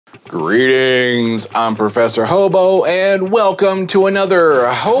Greetings, I'm Professor Hobo, and welcome to another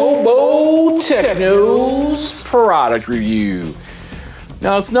HOBOTECH News product review.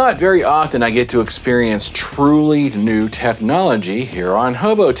 Now, it's not very often I get to experience truly new technology here on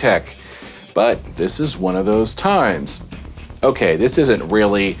HOBOTECH, but this is one of those times. Okay, this isn't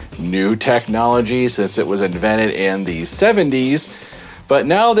really new technology since it was invented in the 70s, but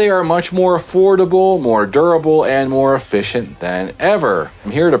now they are much more affordable, more durable, and more efficient than ever.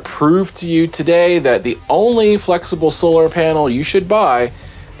 I'm here to prove to you today that the only flexible solar panel you should buy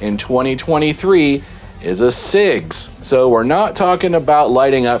in 2023 is a CIGS. So we're not talking about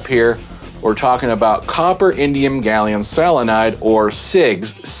lighting up here, we're talking about copper indium gallium selenide, or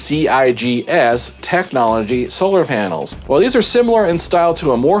CIGS, C-I-G-S technology solar panels. While these are similar in style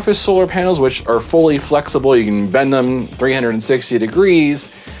to amorphous solar panels, which are fully flexible, you can bend them 360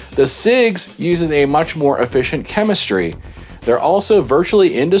 degrees, the CIGS uses a much more efficient chemistry. They're also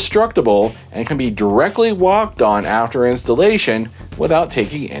virtually indestructible and can be directly walked on after installation without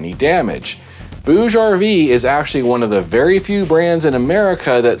taking any damage. BougeRV is actually one of the very few brands in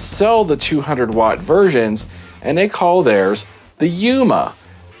America that sell the 200-watt versions, and they call theirs the Yuma.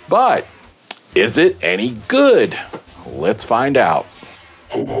 But is it any good? Let's find out.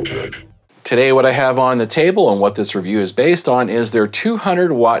 HOBOTECH. Today what I have on the table and what this review is based on is their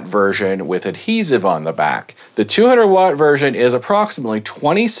 200-watt version with adhesive on the back. The 200-watt version is approximately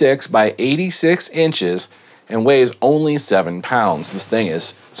 26 by 86 inches and weighs only 7 pounds. This thing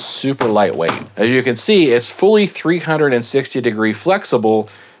is super lightweight. As you can see, it's fully 360-degree flexible,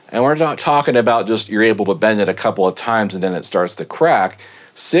 and we're not talking about just you're able to bend it a couple of times and then it starts to crack.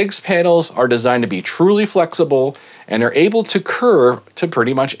 CIGS panels are designed to be truly flexible, and they're able to curve to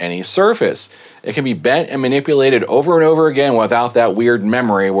pretty much any surface. It can be bent and manipulated over and over again without that weird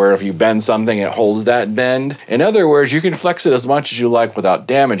memory where if you bend something, it holds that bend. In other words, you can flex it as much as you like without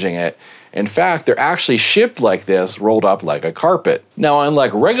damaging it. In fact, they're actually shipped like this, rolled up like a carpet. Now,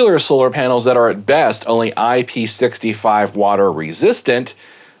 unlike regular solar panels that are at best only IP65 water resistant,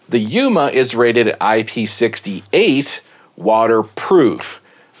 the Yuma is rated at IP68 waterproof.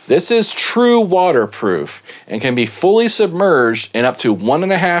 This is true waterproof and can be fully submerged in up to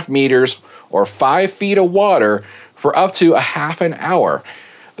 1.5 meters or 5 feet of water for up to a half an hour.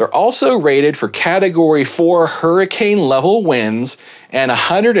 They're also rated for Category 4 hurricane level winds and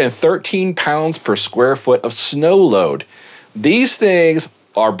 113 pounds per square foot of snow load. These things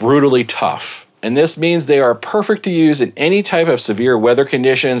are brutally tough, and this means they are perfect to use in any type of severe weather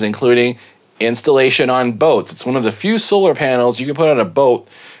conditions, including installation on boats. It's one of the few solar panels you can put on a boat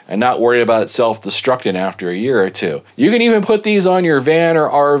and not worry about it self-destructing after a year or two. You can even put these on your van or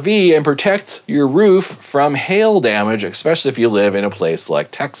RV and protect your roof from hail damage, especially if you live in a place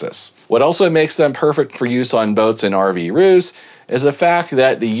like Texas. What also makes them perfect for use on boats and RV roofs is the fact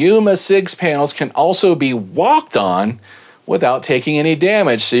that the Yuma CIGS panels can also be walked on without taking any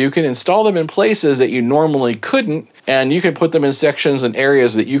damage. So you can install them in places that you normally couldn't, and you can put them in sections and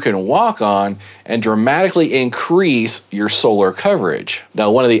areas that you can walk on and dramatically increase your solar coverage. Now,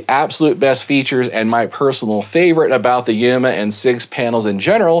 one of the absolute best features and my personal favorite about the Yuma and CIGS panels in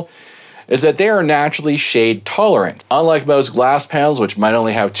general is that they are naturally shade tolerant. Unlike most glass panels, which might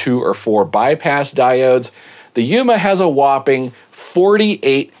only have 2 or 4 bypass diodes, the Yuma has a whopping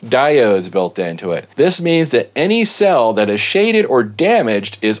 48 diodes built into it. This means that any cell that is shaded or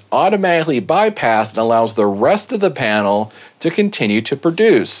damaged is automatically bypassed and allows the rest of the panel to continue to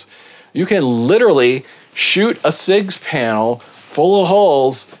produce. You can literally shoot a CIGS panel full of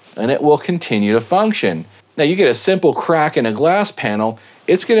holes and it will continue to function. Now, you get a simple crack in a glass panel,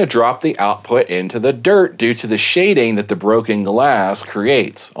 it's going to drop the output into the dirt due to the shading that the broken glass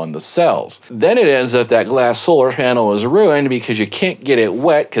creates on the cells. Then it ends up that glass solar panel is ruined because you can't get it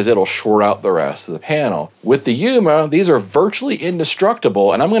wet because it'll short out the rest of the panel. With the Yuma, these are virtually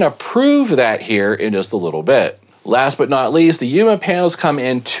indestructible, and I'm going to prove that here in just a little bit. Last but not least, the Yuma panels come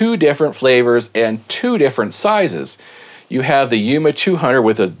in 2 different flavors and 2 different sizes. You have the Yuma 200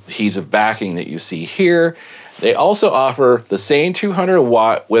 with adhesive backing that you see here. They also offer the same 200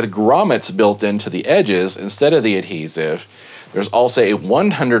 watt with grommets built into the edges instead of the adhesive. There's also a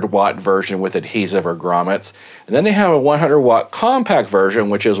 100 watt version with adhesive or grommets. And then they have a 100 watt compact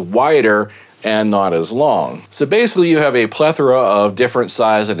version, which is wider and not as long. So basically you have a plethora of different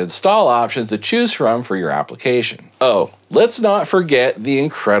size and install options to choose from for your application. Oh, let's not forget the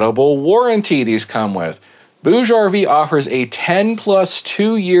incredible warranty these come with. BougeRV offers a 10+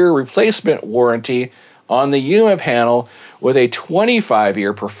 2-year replacement warranty on the Yuma panel with a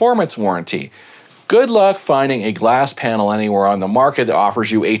 25-year performance warranty. Good luck finding a glass panel anywhere on the market that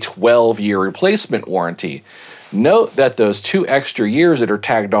offers you a 12-year replacement warranty. Note that those 2 extra years that are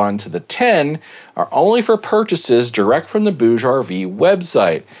tagged on to the 10 are only for purchases direct from the BougeRV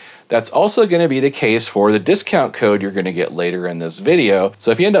website. That's also going to be the case for the discount code you're going to get later in this video.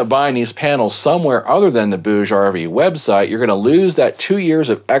 So if you end up buying these panels somewhere other than the BougeRV website, you're going to lose that 2 years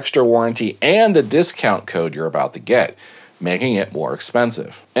of extra warranty and the discount code you're about to get, making it more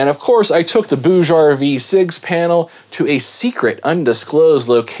expensive. And of course, I took the BougeRV CIGS panel to a secret, undisclosed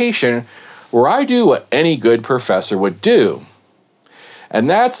location where I do what any good professor would do. And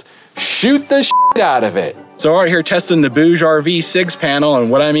that's shoot the shit out of it. So we're out here testing the BougeRV CIGS panel,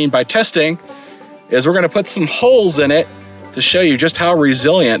 and what I mean by testing is we're gonna put some holes in it to show you just how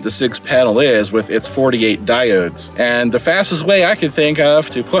resilient the CIGS panel is with its 48 diodes. And the fastest way I could think of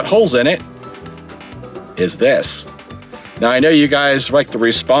to put holes in it is this. Now I know you guys like to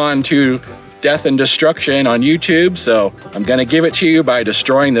respond to death and destruction on YouTube, so I'm gonna give it to you by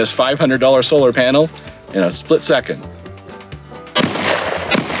destroying this $500 solar panel in a split second.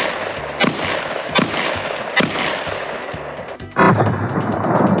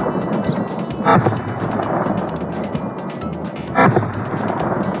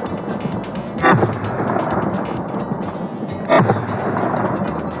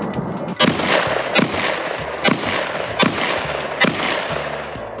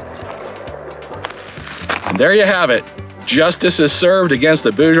 And there you have it. Justice is served against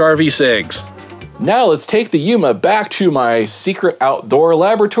the BougeRV CIGS. Now let's take the Yuma back to my secret outdoor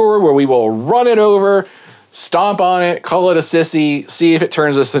laboratory where we will run it over, stomp on it, call it a sissy, see if it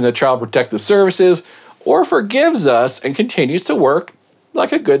turns us into Child Protective Services or forgives us and continues to work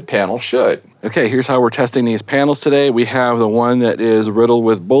like a good panel should. Okay, here's how we're testing these panels today. We have the one that is riddled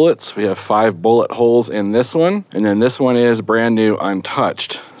with bullets. We have 5 bullet holes in this one, and then this one is brand new,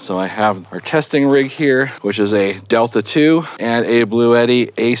 untouched. So I have our testing rig here, which is a Delta 2 and a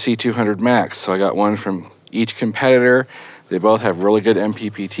BLUETTI AC200 Max. So I got one from each competitor. They both have really good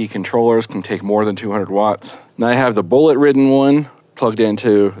MPPT controllers, can take more than 200 watts. Now I have the bullet-ridden one plugged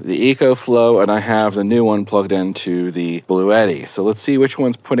into the ECOFLOW, and I have the new one plugged into the BLUETTI. So let's see which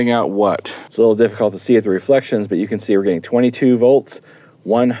one's putting out what. It's a little difficult to see at the reflections, but you can see we're getting 22 volts,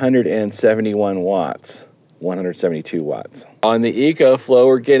 171 watts, 172 watts. On the ECOFLOW,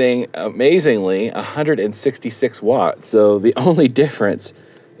 we're getting, amazingly, 166 watts. So the only difference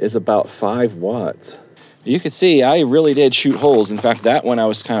is about 5 watts. You can see I really did shoot holes. In fact, that one I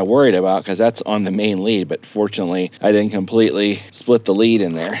was kind of worried about because that's on the main lead, but fortunately I didn't completely split the lead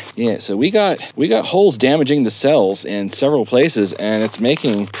in there. Yeah, so we got holes damaging the cells in several places, and it's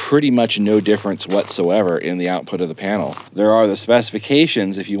making pretty much no difference whatsoever in the output of the panel. There are the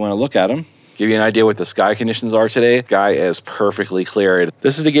specifications if you want to look at them. Give you an idea what the sky conditions are today. Sky is perfectly clear.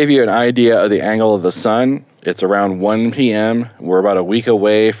 This is to give you an idea of the angle of the sun. It's around 1 p.m. We're about a week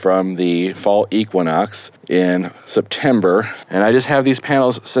away from the fall equinox in September. And I just have these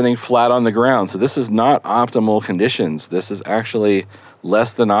panels sitting flat on the ground. So this is not optimal conditions. This is actually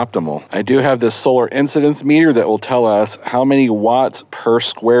less than optimal. I do have this solar incidence meter that will tell us how many watts per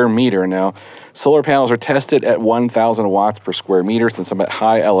square meter. Now, solar panels are tested at 1,000 watts per square meter. Since I'm at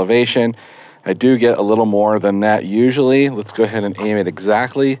high elevation, I do get a little more than that usually. Let's go ahead and aim it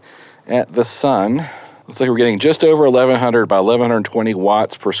exactly at the sun. Looks like we're getting just over 1,100, about 1,120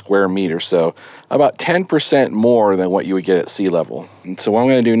 watts per square meter. So about 10% more than what you would get at sea level. And so what I'm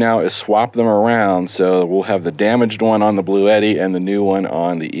going to do now is swap them around. So we'll have the damaged one on the BLUETTI and the new one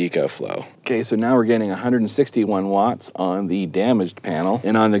on the ECOFLOW. Okay, so now we're getting 161 watts on the damaged panel,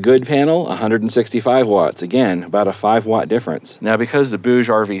 and on the good panel, 165 watts. Again, about a 5 watt difference. Now, because the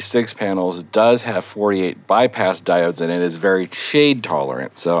BougeRV CIGS panels does have 48 bypass diodes in it, is very shade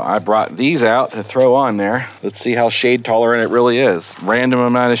tolerant. So I brought these out to throw on there. Let's see how shade tolerant it really is. Random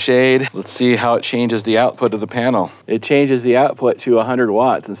amount of shade. Let's see how it changes the output of the panel. It changes the output to 100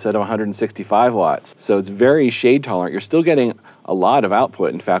 watts instead of 165 watts. So it's very shade tolerant. You're still getting a lot of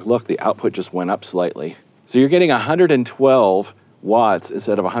output. In fact, look, the output just went up slightly. So you're getting 112 watts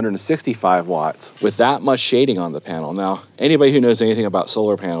instead of 165 watts with that much shading on the panel. Now, anybody who knows anything about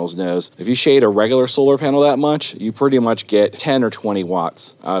solar panels knows if you shade a regular solar panel that much, you pretty much get 10 or 20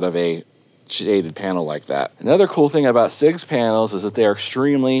 watts out of a shaded panel like that. Another cool thing about CIGS panels is that they're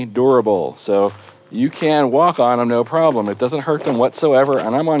extremely durable. So you can walk on them no problem. It doesn't hurt them whatsoever,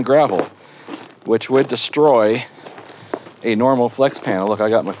 and I'm on gravel, which would destroy a normal flex panel. Look, I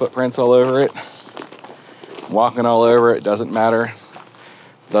got my footprints all over it. Walking all over it, doesn't matter.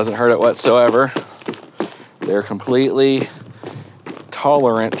 Doesn't hurt it whatsoever. They're completely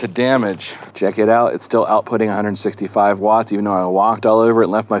tolerant to damage. Check it out, it's still outputting 165 watts even though I walked all over it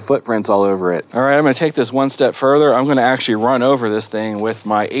and left my footprints all over it. All right, I'm gonna take this one step further. I'm gonna actually run over this thing with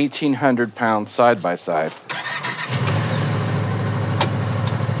my 1,800 pound side-by-side.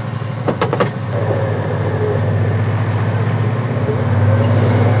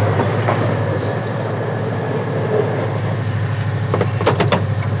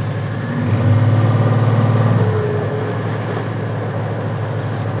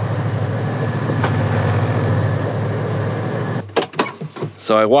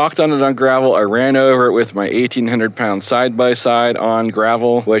 So I walked on it on gravel. I ran over it with my 1,800-pound side-by-side on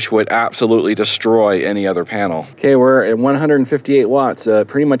gravel, which would absolutely destroy any other panel. Okay, we're at 158 watts.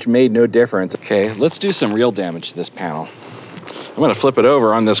 Pretty much made no difference. Okay, let's do some real damage to this panel. I'm gonna flip it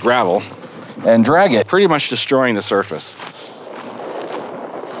over on this gravel and drag it, pretty much destroying the surface.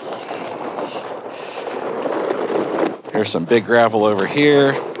 Here's some big gravel over here.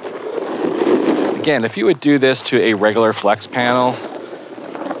 Again, if you would do this to a regular flex panel,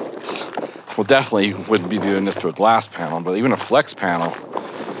 well, definitely wouldn't be doing this to a glass panel, but even a flex panel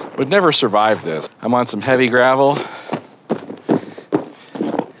would never survive this. I'm on some heavy gravel.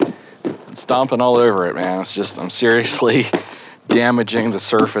 I'm stomping all over it, man. It's just, I'm seriously damaging the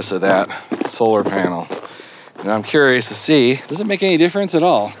surface of that solar panel. And I'm curious to see, does it make any difference at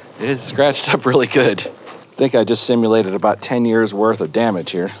all? It is scratched up really good. I think I just simulated about 10 years worth of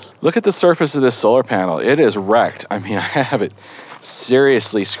damage here. Look at the surface of this solar panel. It is wrecked. I mean, I have it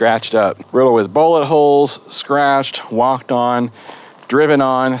seriously scratched up. Riddled with bullet holes, scratched, walked on, driven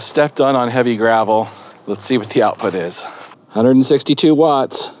on, stepped on heavy gravel. Let's see what the output is. 162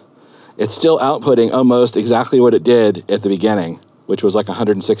 watts. It's still outputting almost exactly what it did at the beginning, which was like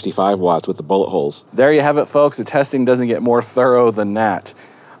 165 watts with the bullet holes. There you have it, folks. The testing doesn't get more thorough than that.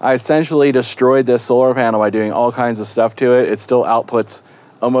 I essentially destroyed this solar panel by doing all kinds of stuff to it. It still outputs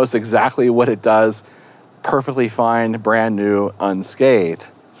almost exactly what it does, perfectly fine, brand new, unscathed.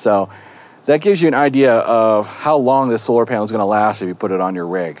 So that gives you an idea of how long this solar panel is going to last if you put it on your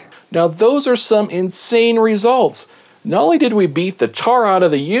rig. Now, those are some insane results. Not only did we beat the tar out of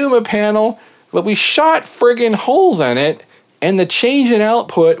the Yuma panel, but we shot friggin' holes in it, and the change in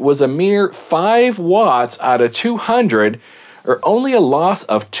output was a mere 5 watts out of 200, or only a loss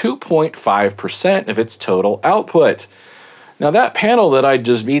of 2.5% of its total output. Now, that panel that I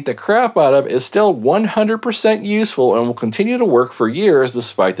just beat the crap out of is still 100% useful and will continue to work for years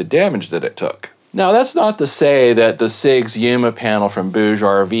despite the damage that it took. Now, that's not to say that the CIGS Yuma panel from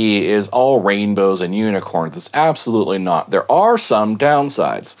BougeRV is all rainbows and unicorns. It's absolutely not. There are some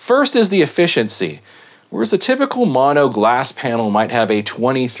downsides. First is the efficiency. Whereas a typical mono glass panel might have a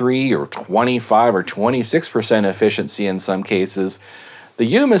 23 or 25 or 26% efficiency in some cases, the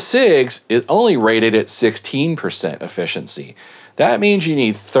Yuma CIGS is only rated at 16% efficiency. That means you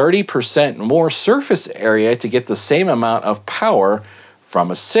need 30% more surface area to get the same amount of power from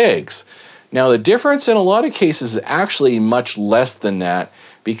a CIGS. Now, the difference in a lot of cases is actually much less than that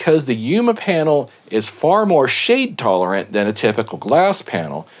because the Yuma panel is far more shade tolerant than a typical glass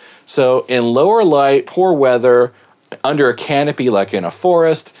panel. So in lower light, poor weather, under a canopy like in a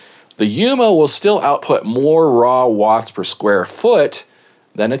forest, the Yuma will still output more raw watts per square foot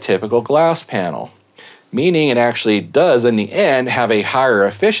than a typical glass panel, meaning it actually does in the end have a higher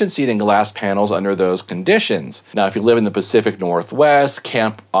efficiency than glass panels under those conditions. Now, if you live in the Pacific Northwest,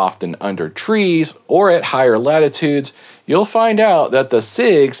 camp often under trees, or at higher latitudes, you'll find out that the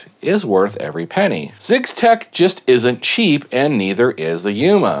CIGS is worth every penny. CIGS tech just isn't cheap, and neither is the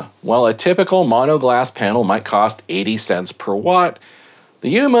Yuma. While a typical mono glass panel might cost 80 cents per watt, the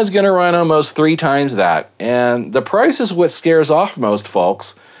Yuma is going to run almost 3 times that, and the price is what scares off most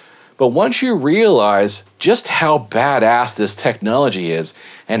folks. But once you realize just how badass this technology is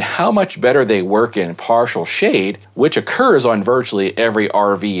and how much better they work in partial shade, which occurs on virtually every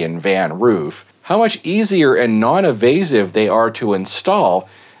RV and van roof, how much easier and non-evasive they are to install,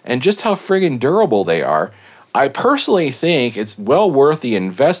 and just how friggin' durable they are, I personally think it's well worth the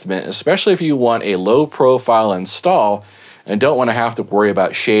investment, especially if you want a low-profile install and don't want to have to worry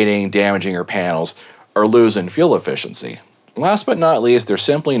about shading, damaging your panels, or losing fuel efficiency. Last but not least, they're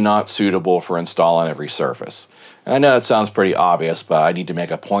simply not suitable for install on every surface. And I know it sounds pretty obvious, but I need to make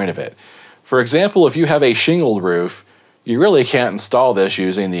a point of it. For example, if you have a shingled roof, you really can't install this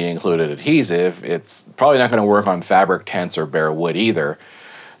using the included adhesive. It's probably not going to work on fabric tents or bare wood either.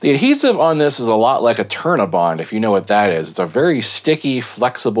 The adhesive on this is a lot like a Turnabond, if you know what that is. It's a very sticky,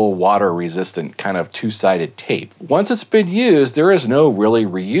 flexible, water-resistant kind of two-sided tape. Once it's been used, there is no really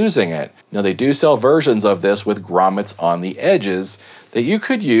reusing it. Now, they do sell versions of this with grommets on the edges that you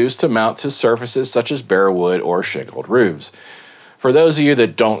could use to mount to surfaces such as bare wood or shingled roofs. For those of you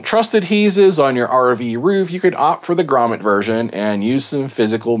that don't trust adhesives on your RV roof, you could opt for the grommet version and use some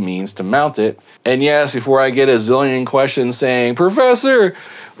physical means to mount it. And yes, before I get a zillion questions saying, "Professor,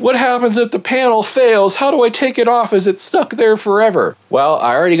 what happens if the panel fails? How do I take it off? Is it stuck there forever?" Well,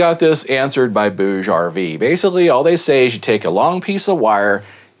 I already got this answered by BougeRV. Basically, all they say is you take a long piece of wire,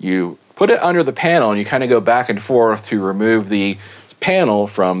 you put it under the panel, and you kind of go back and forth to remove the panel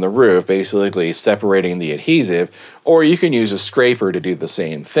from the roof, basically separating the adhesive, or you can use a scraper to do the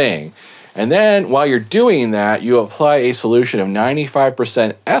same thing. And then while you're doing that, you apply a solution of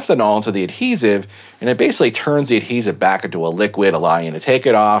 95% ethanol to the adhesive, and it basically turns the adhesive back into a liquid, allowing you to take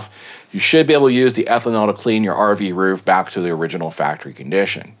it off. You should be able to use the ethanol to clean your RV roof back to the original factory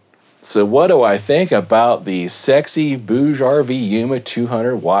condition. So what do I think about the sexy BougeRV Yuma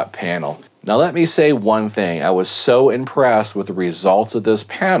 200-watt panel? Now let me say one thing. I was so impressed with the results of this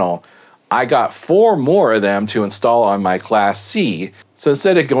panel. I got 4 more of them to install on my Class C. So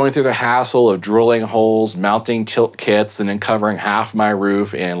instead of going through the hassle of drilling holes, mounting tilt kits, and then covering half my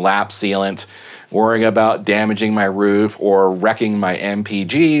roof in lap sealant, worrying about damaging my roof or wrecking my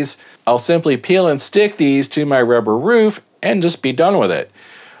MPGs, I'll simply peel and stick these to my rubber roof and just be done with it.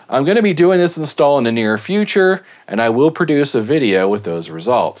 I'm going to be doing this install in the near future, and I will produce a video with those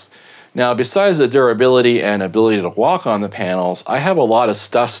results. Now, besides the durability and ability to walk on the panels, I have a lot of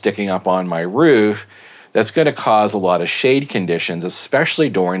stuff sticking up on my roof that's going to cause a lot of shade conditions, especially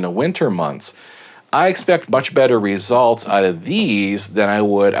during the winter months. I expect much better results out of these than I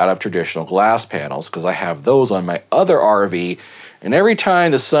would out of traditional glass panels, because I have those on my other RV, and every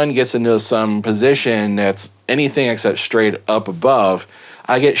time the sun gets into some position that's anything except straight up above,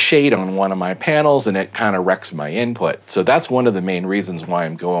 I get shade on one of my panels and it kind of wrecks my input. So that's one of the main reasons why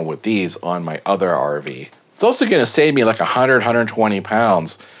I'm going with these on my other RV. It's also going to save me like 120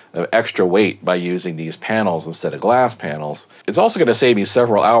 pounds of extra weight by using these panels instead of glass panels. It's also going to save me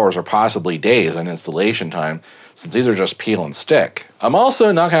several hours or possibly days on installation time, since these are just peel and stick. I'm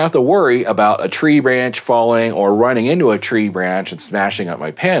also not going to have to worry about a tree branch falling or running into a tree branch and smashing up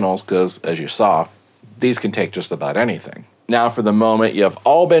my panels, because as you saw, these can take just about anything. Now for the moment you have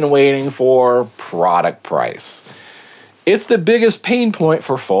all been waiting for: product price. It's the biggest pain point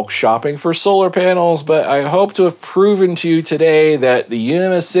for folks shopping for solar panels, but I hope to have proven to you today that the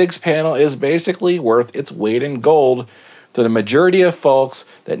Yuma CIGS panel is basically worth its weight in gold to the majority of folks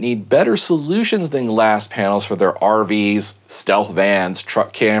that need better solutions than glass panels for their RVs, stealth vans,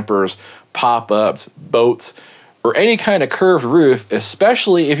 truck campers, pop-ups, boats, or any kind of curved roof,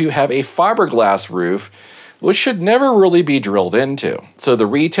 especially if you have a fiberglass roof, which should never really be drilled into. So the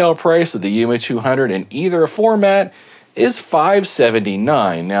retail price of the Yuma 200 in either format is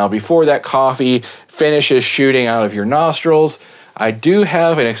 $579. Now before that coffee finishes shooting out of your nostrils, I do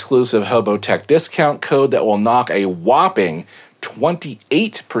have an exclusive HOBOTECH discount code that will knock a whopping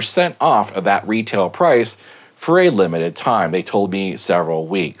 28% off of that retail price for a limited time. They told me several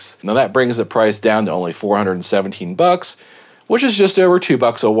weeks. Now that brings the price down to only $417, which is just over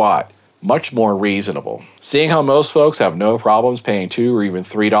 $2 a watt. Much more reasonable. Seeing how most folks have no problems paying $2 or even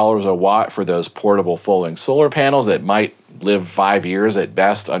 $3 a watt for those portable folding solar panels that might live 5 years at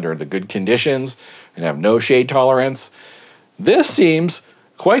best under the good conditions and have no shade tolerance, this seems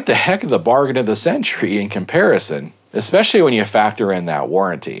quite the heck of the bargain of the century in comparison, especially when you factor in that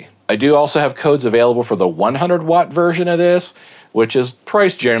warranty. I do also have codes available for the 100-watt version of this, which is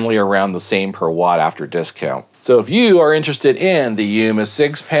priced generally around the same per watt after discount. So if you are interested in the Yuma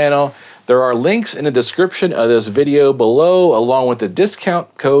CIGS panel, there are links in the description of this video below, along with the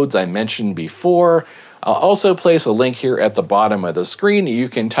discount codes I mentioned before. I'll also place a link here at the bottom of the screen that you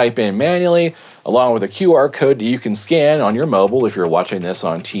can type in manually, along with a QR code that you can scan on your mobile if you're watching this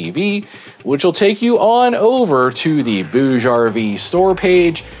on TV, which will take you on over to the BougeRV store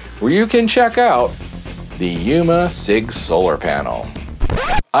page, where you can check out the Yuma CIGS solar panel.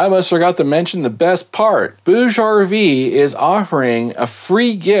 I almost forgot to mention the best part. BougeRV is offering a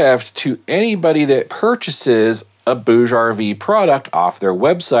free gift to anybody that purchases a BougeRV product off their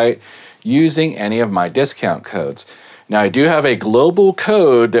website using any of my discount codes. Now I do have a global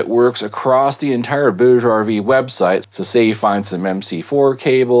code that works across the entire BougeRV website. So say you find some MC4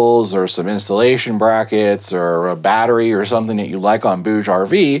 cables or some installation brackets or a battery or something that you like on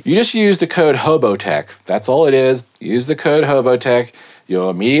BougeRV, you just use the code HOBOTECH. That's all it is. Use the code HOBOTECH.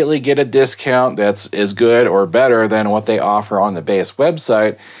 You'll immediately get a discount that's as good or better than what they offer on the base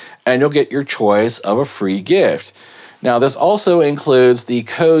website, and you'll get your choice of a free gift. Now this also includes the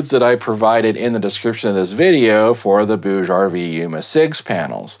codes that I provided in the description of this video for the BougeRV Yuma CIGS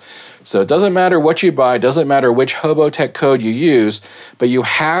panels. So it doesn't matter what you buy, doesn't matter which HOBOTECH code you use, but you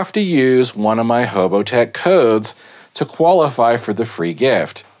have to use one of my HOBOTECH codes to qualify for the free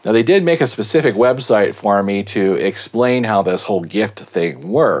gift. Now they did make a specific website for me to explain how this whole gift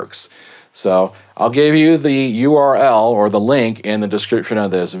thing works. So I'll give you the URL or the link in the description of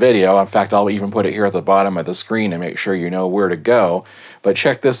this video. In fact, I'll even put it here at the bottom of the screen to make sure you know where to go. But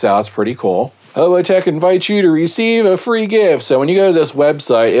check this out, it's pretty cool. HOBOTECH invites you to receive a free gift. So when you go to this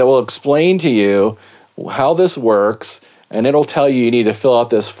website, it will explain to you how this works and it'll tell you you need to fill out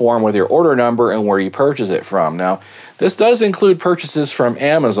this form with your order number and where you purchase it from. Now, this does include purchases from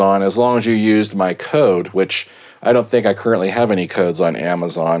Amazon as long as you used my code, which I don't think I currently have any codes on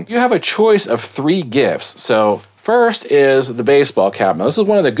Amazon. You have a choice of 3 gifts. So first is the baseball cap. Now, this is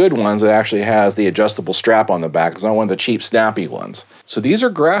one of the good ones that actually has the adjustable strap on the back. It's not one of the cheap, snappy ones. So these are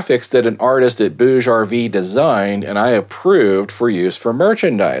graphics that an artist at BougeRV designed and I approved for use for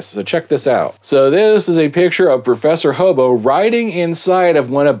merchandise. So check this out. So this is a picture of Professor Hobo riding inside of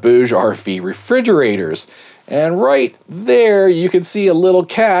one of BougeRV refrigerators. And right there, you can see a little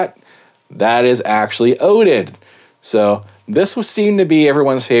cat that is actually Odin. So this would seem to be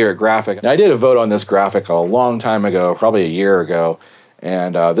everyone's favorite graphic. Now, I did a vote on this graphic a long time ago, probably a year ago,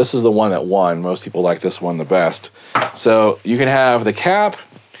 and this is the one that won. Most people like this one the best. So you can have the cap,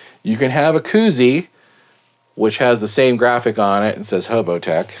 you can have a koozie, which has the same graphic on it and says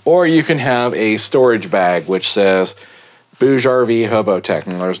HOBOTECH, or you can have a storage bag which says BougeRV HOBOTECH,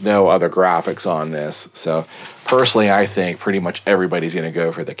 and there's no other graphics on this. So personally, I think pretty much everybody's going to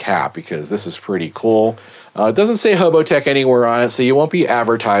go for the cap because this is pretty cool. It doesn't say HOBOTECH anywhere on it, so you won't be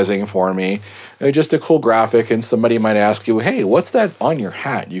advertising for me. Just a cool graphic, and somebody might ask you, hey, what's that on your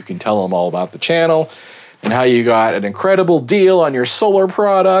hat? You can tell them all about the channel and how you got an incredible deal on your solar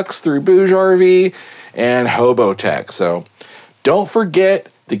products through BougeRV and HOBOTECH. So don't forget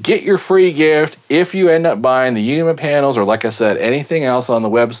to get your free gift if you end up buying the Yuma panels, or like I said, anything else on the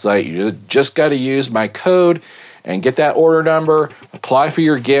website. You just got to use my code and get that order number, apply for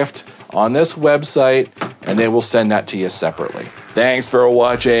your gift on this website, and they will send that to you separately. Thanks for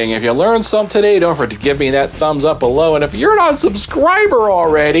watching. If you learned something today, don't forget to give me that thumbs up below, and if you're not a subscriber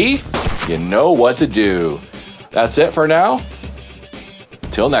already, you know what to do. That's it for now.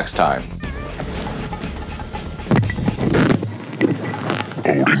 Till next time.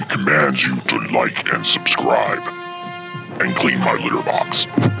 Odin commands you to like and subscribe, and clean my litter box.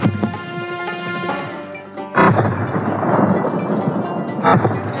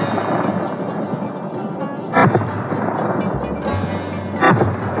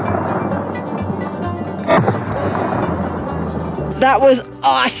 That was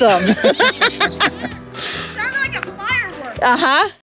awesome. Sounded like a firework. Uh-huh.